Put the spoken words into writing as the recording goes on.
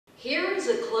Here is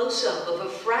a close-up of a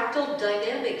fractal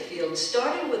dynamic field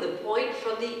starting with a point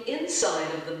from the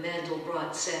inside of the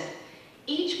Mandelbrot set.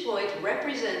 Each point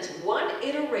represents one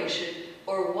iteration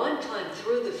or one time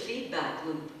through the feedback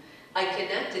loop. I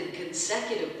connected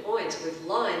consecutive points with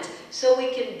lines so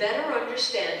we can better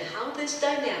understand how this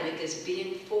dynamic is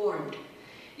being formed.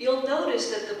 You'll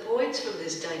notice that the points from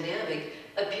this dynamic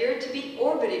appear to be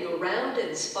orbiting around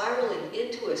and spiraling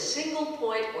into a single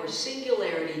point or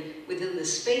singularity within the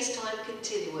space-time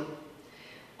continuum.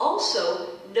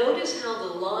 Also, notice how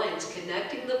the lines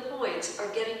connecting the points are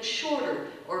getting shorter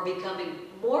or becoming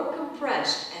more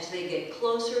compressed as they get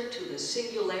closer to the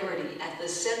singularity at the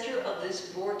center of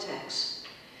this vortex.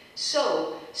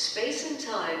 So, space and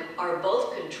time are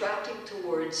both contracting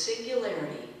towards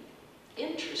singularity.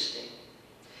 Interesting.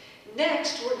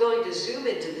 Next, we're going to zoom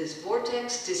into this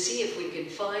vortex to see if we can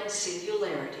find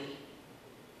singularity.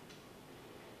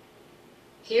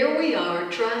 Here we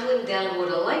are traveling down what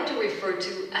I like to refer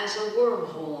to as a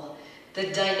wormhole. The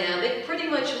dynamic pretty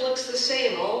much looks the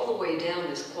same all the way down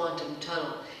this quantum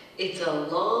tunnel. It's a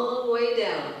long way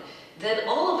down. Then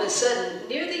all of a sudden,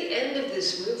 near the end of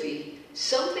this movie,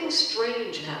 something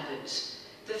strange happens.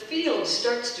 The field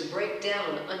starts to break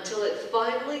down until it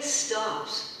finally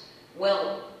stops.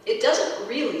 Well, it doesn't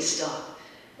really stop.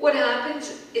 What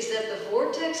happens is that the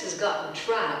vortex has gotten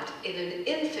trapped in an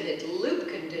infinite loop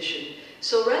condition,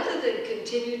 so rather than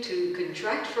continue to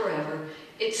contract forever,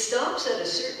 it stops at a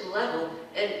certain level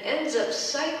and ends up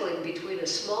cycling between a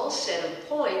small set of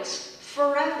points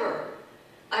forever.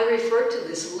 I refer to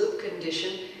this loop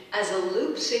condition as a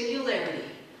loop singularity.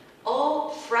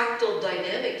 All fractal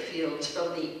dynamic fields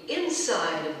from the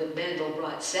inside of the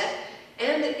Mandelbrot set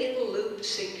end in loop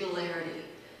singularity.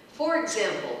 For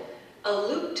example, a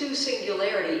loop 2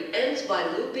 singularity ends by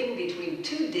looping between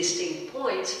two distinct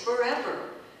points forever.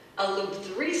 A loop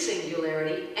 3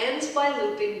 singularity ends by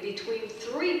looping between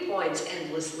 3 points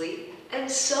endlessly, and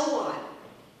so on.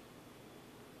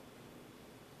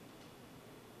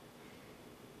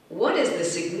 What is the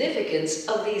significance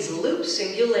of these loop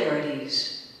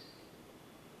singularities?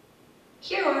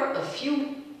 Here are a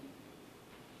few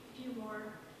more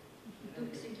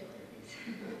loop singularities.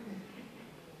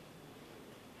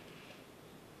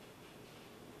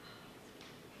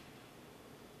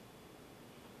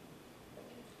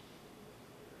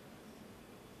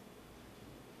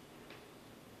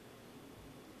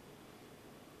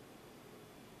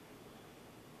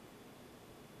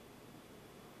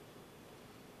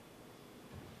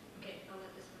 Okay, I'll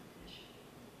let this one finish.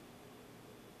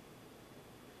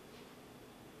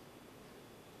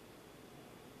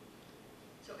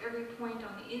 So every point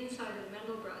on the inside of the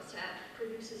Mandelbrot set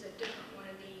produces a different one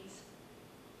of these.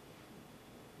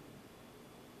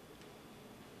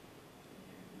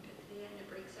 And get to the end, it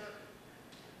breaks up.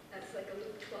 That's like a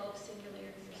loop 12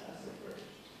 singularity or something.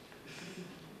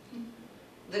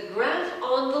 The graph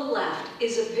on the left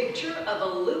is a picture of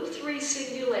a loop 3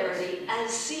 singularity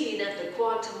as seen at the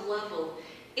quantum level.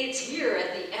 It's here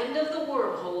at the end of the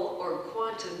wormhole or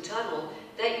quantum tunnel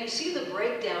that you see the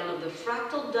breakdown of the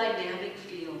fractal dynamic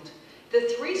field.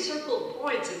 The 3 circled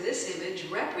points in this image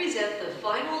represent the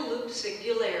final loop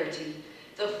singularity,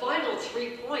 the final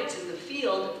 3 points in the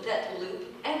field that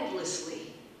loop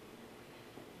endlessly.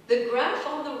 The graph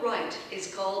on the right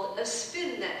is called a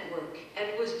spin network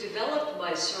and was developed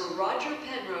by Sir Roger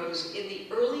Penrose in the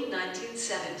early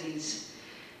 1970s.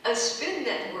 A spin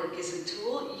network is a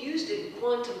tool used in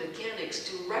quantum mechanics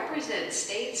to represent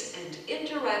states and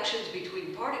interactions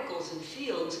between particles and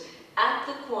fields at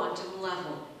the quantum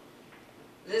level.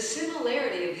 The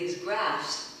similarity of these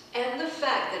graphs and the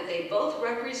fact that they both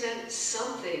represent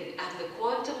something at the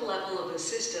quantum level of a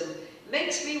system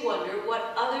makes me wonder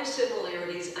what other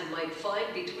similarities I might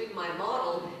find between my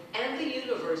model and the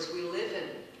universe we live in.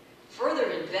 Further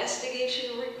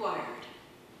investigation required.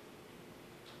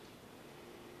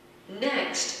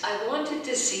 Next, I wanted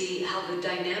to see how the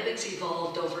dynamics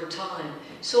evolved over time,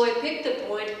 so I picked a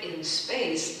point in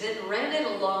space, then ran it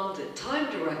along the time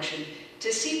direction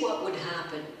to see what would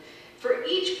happen. For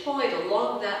each point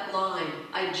along that line,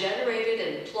 I generated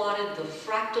and plotted the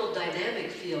fractal dynamic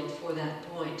field for that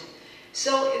point.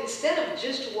 So instead of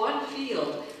just one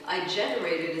field, I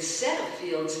generated a set of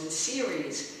fields in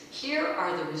series. Here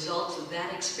are the results of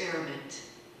that experiment.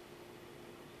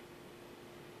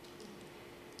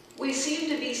 We seem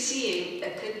to be seeing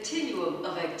a continuum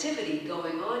of activity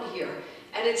going on here,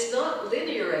 and it's not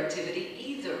linear activity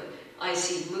either. I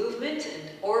see movement and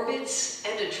orbits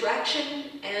and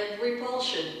attraction and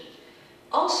repulsion.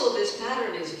 Also, this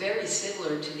pattern is very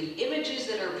similar to the images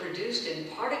that are produced in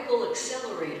particle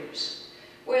accelerators.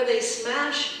 where they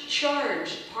smash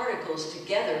charged particles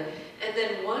together and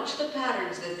then watch the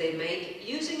patterns that they make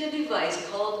using a device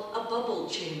called a bubble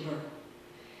chamber.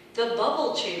 The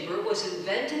bubble chamber was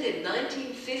invented in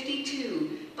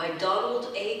 1952 by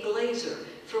Donald A. Glaser,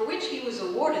 for which he was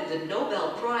awarded the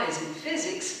Nobel Prize in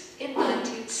Physics in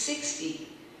 1960.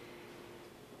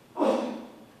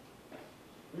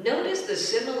 Notice the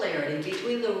similarity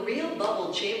between the real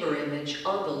bubble chamber image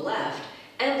on the left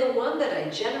and the one that I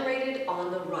generated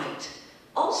on the right.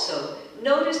 Also,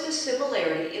 notice the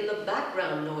similarity in the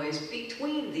background noise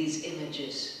between these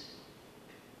images.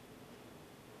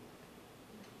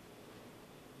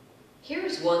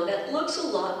 Here's one that looks a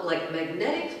lot like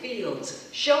magnetic fields,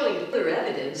 showing further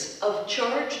evidence of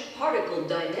charged particle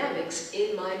dynamics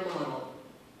in my model.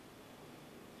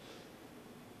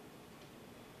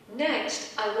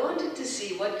 Next, I wanted to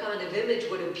see what kind of image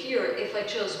would appear if I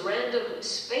chose random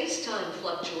space-time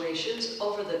fluctuations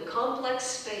over the complex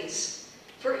space.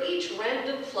 For each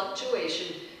random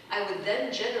fluctuation, I would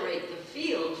then generate the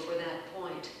field for that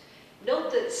point.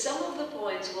 Note that some of the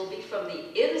points will be from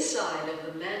the inside of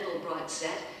the Mandelbrot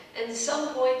set, and some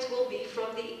points will be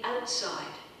from the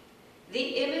outside. The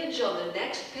image on the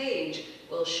next page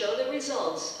will show the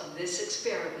results of this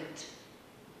experiment.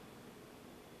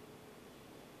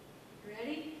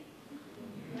 Ready?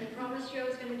 I promised you I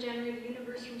was going to generate a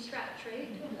universe from scratch, right?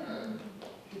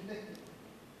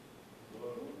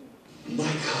 My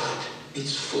God,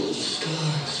 it's full of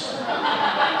stars.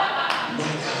 My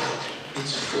God,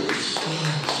 it's full of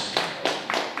stars.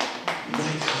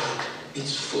 My God,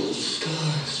 it's full of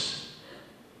stars.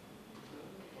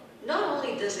 Not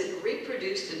only does it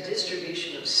reproduce the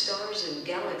distribution of stars and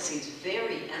galaxies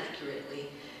very accurately,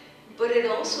 but it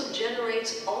also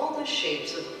generates all the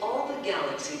shapes of all the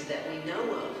galaxies that we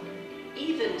know of,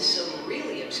 even some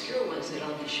really obscure ones that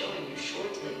I'll be showing you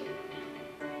shortly.